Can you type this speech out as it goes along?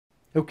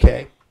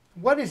Okay,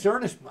 what is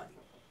earnest money?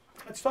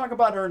 Let's talk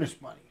about earnest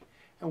money.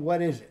 And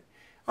what is it?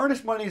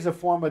 Earnest money is a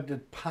form of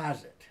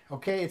deposit.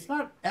 Okay, it's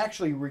not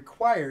actually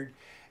required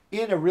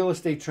in a real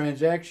estate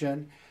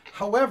transaction.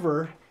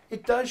 However,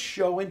 it does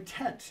show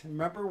intent.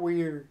 Remember,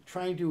 we're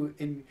trying to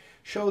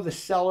show the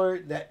seller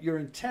that your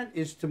intent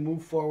is to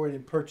move forward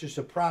and purchase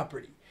a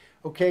property.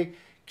 Okay,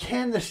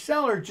 can the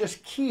seller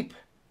just keep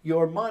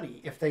your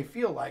money if they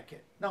feel like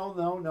it? No,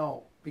 no,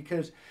 no,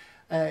 because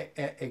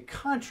a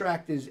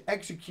contract is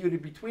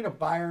executed between a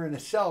buyer and a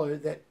seller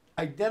that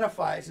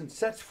identifies and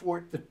sets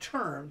forth the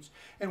terms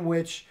in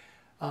which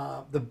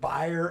the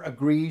buyer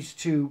agrees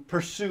to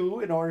pursue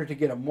in order to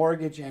get a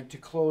mortgage and to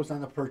close on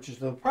the purchase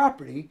of the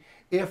property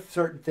if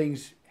certain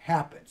things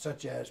happen,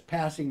 such as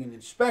passing an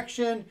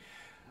inspection,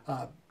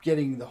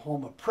 getting the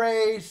home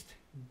appraised,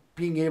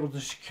 being able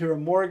to secure a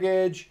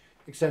mortgage,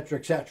 etc.,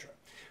 etc.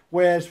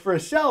 Whereas for a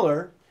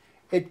seller,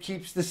 it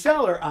keeps the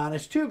seller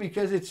honest too,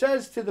 because it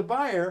says to the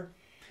buyer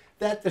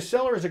that the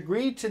seller has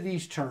agreed to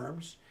these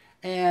terms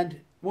and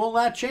will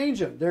not change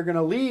them. They're going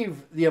to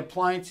leave the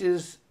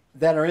appliances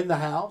that are in the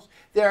house.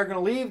 They are going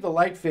to leave the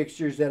light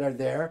fixtures that are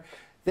there.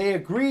 They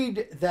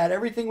agreed that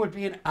everything would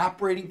be in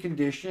operating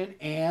condition,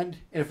 and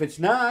if it's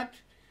not,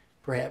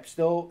 perhaps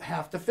they'll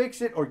have to fix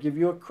it or give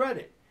you a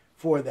credit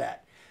for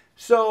that.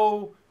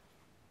 So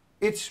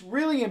it's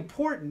really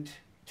important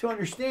to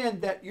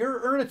understand that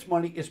your earnest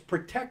money is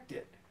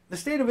protected. The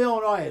state of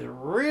Illinois is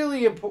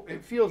really important.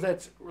 It feels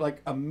that's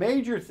like a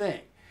major thing.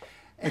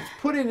 It's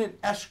put in an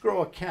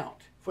escrow account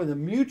for the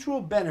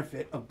mutual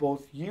benefit of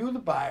both you, the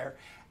buyer,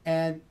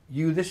 and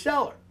you, the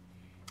seller.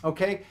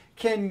 Okay?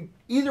 Can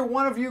either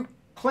one of you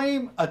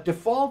claim a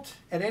default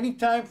at any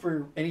time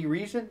for any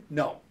reason?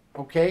 No.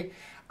 Okay?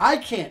 I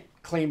can't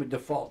claim a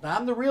default. Now,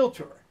 I'm the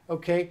realtor.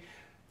 Okay?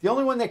 The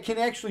only one that can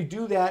actually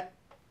do that,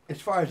 as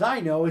far as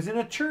I know, is an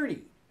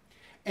attorney.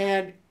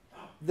 And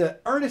the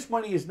earnest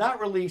money is not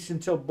released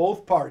until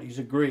both parties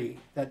agree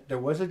that there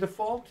was a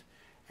default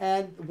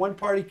and one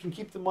party can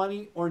keep the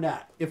money or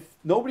not. If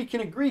nobody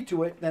can agree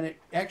to it, then it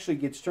actually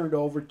gets turned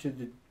over to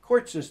the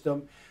court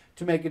system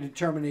to make a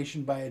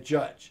determination by a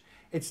judge.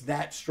 It's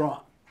that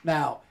strong.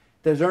 Now,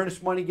 does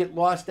earnest money get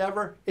lost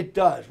ever? It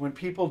does, when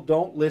people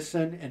don't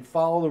listen and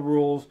follow the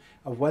rules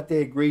of what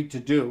they agreed to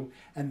do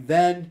and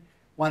then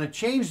want to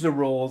change the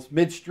rules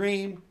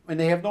midstream when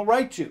they have no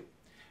right to.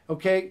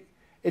 Okay?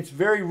 It's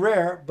very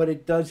rare, but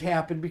it does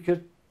happen because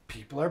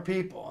people are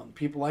people and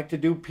people like to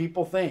do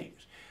people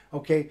things.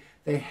 Okay?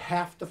 They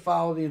have to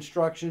follow the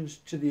instructions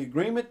to the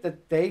agreement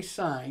that they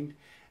signed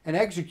and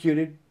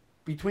executed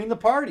between the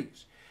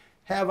parties.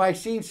 Have I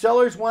seen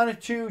sellers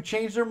wanted to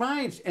change their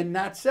minds and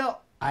not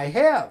sell? I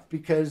have,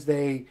 because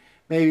they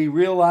maybe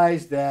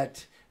realize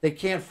that they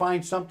can't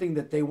find something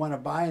that they want to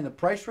buy in the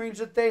price range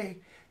that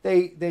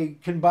they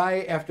can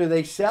buy after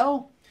they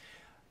sell.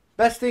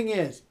 Best thing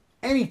is,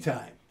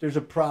 anytime there's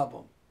a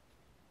problem,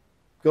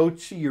 go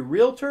see your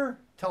realtor,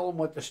 tell them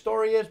what the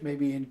story is,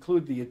 maybe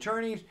include the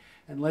attorneys,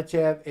 and let's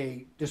have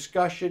a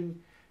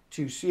discussion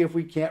to see if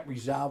we can't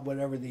resolve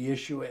whatever the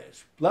issue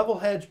is. Level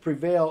heads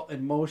prevail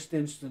in most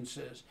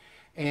instances,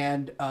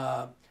 and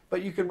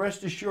but you can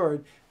rest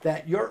assured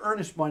that your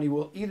earnest money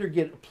will either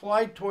get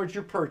applied towards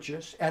your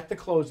purchase at the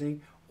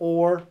closing,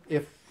 or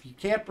if you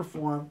can't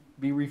perform,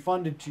 be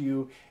refunded to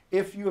you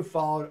if you have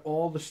followed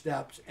all the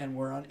steps and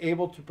were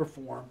unable to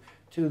perform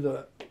to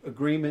the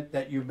agreement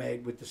that you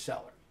made with the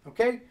seller.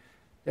 Okay?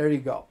 There you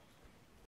go.